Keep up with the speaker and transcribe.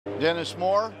Dennis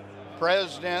Moore,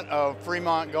 president of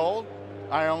Fremont Gold.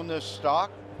 I own this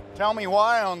stock. Tell me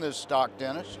why I own this stock,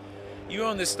 Dennis. You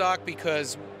own this stock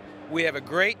because we have a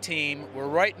great team. We're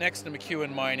right next to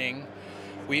McEwen Mining.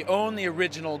 We own the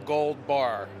original gold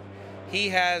bar. He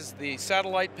has the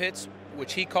satellite pits,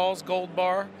 which he calls gold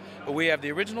bar, but we have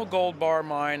the original gold bar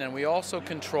mine, and we also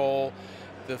control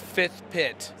the fifth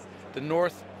pit, the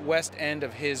northwest end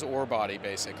of his ore body,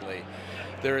 basically.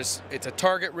 It's a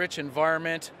target-rich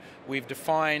environment. We've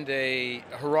defined a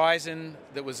horizon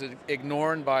that was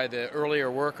ignored by the earlier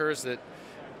workers, that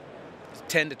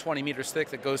 10 to 20 meters thick,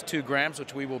 that goes 2 grams,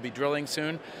 which we will be drilling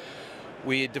soon.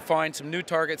 We defined some new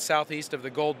targets southeast of the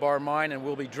gold bar mine, and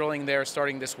we'll be drilling there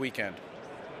starting this weekend.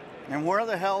 And where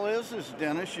the hell is this,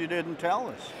 Dennis? You didn't tell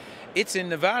us. It's in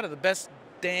Nevada, the best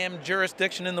damn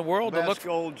jurisdiction in the world. Best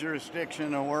gold jurisdiction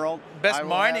in the world. Best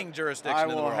mining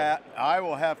jurisdiction in the world. I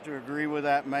will have to agree with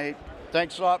that, mate.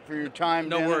 Thanks a lot for your time,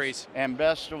 No Dennis, worries. And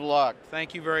best of luck.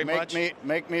 Thank you very much.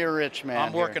 Make me a rich man.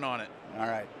 I'm working on it. All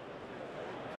right.